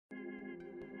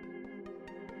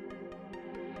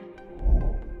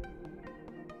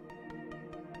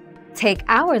Take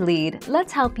our lead,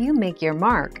 let's help you make your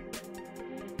mark.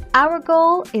 Our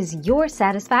goal is your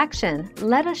satisfaction.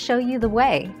 Let us show you the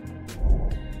way.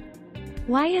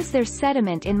 Why is there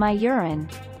sediment in my urine?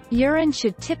 Urine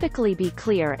should typically be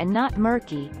clear and not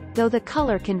murky, though the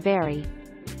color can vary.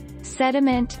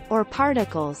 Sediment, or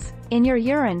particles, in your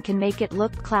urine can make it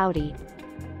look cloudy.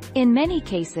 In many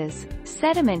cases,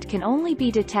 sediment can only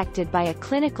be detected by a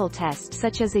clinical test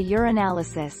such as a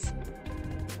urinalysis.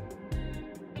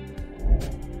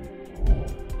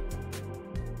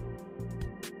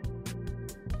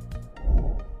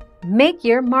 Make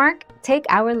your mark, take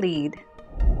our lead.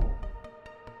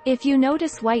 If you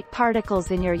notice white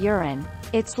particles in your urine,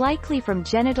 it's likely from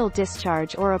genital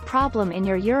discharge or a problem in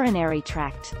your urinary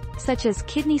tract, such as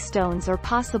kidney stones or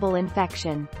possible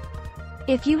infection.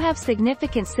 If you have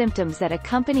significant symptoms that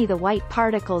accompany the white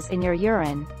particles in your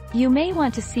urine, you may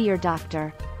want to see your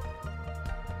doctor.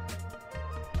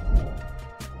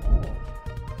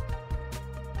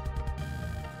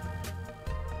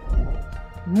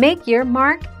 Make your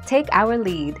mark, take our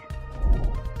lead.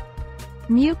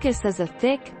 Mucus is a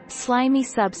thick, slimy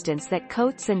substance that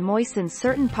coats and moistens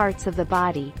certain parts of the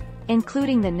body,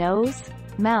 including the nose,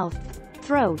 mouth,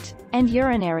 throat, and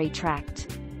urinary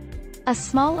tract. A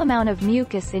small amount of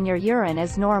mucus in your urine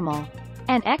is normal.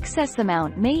 An excess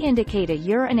amount may indicate a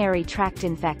urinary tract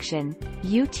infection,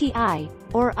 UTI,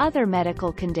 or other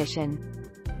medical condition.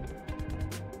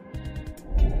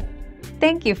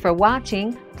 Thank you for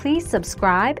watching. Please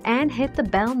subscribe and hit the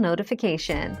bell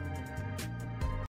notification.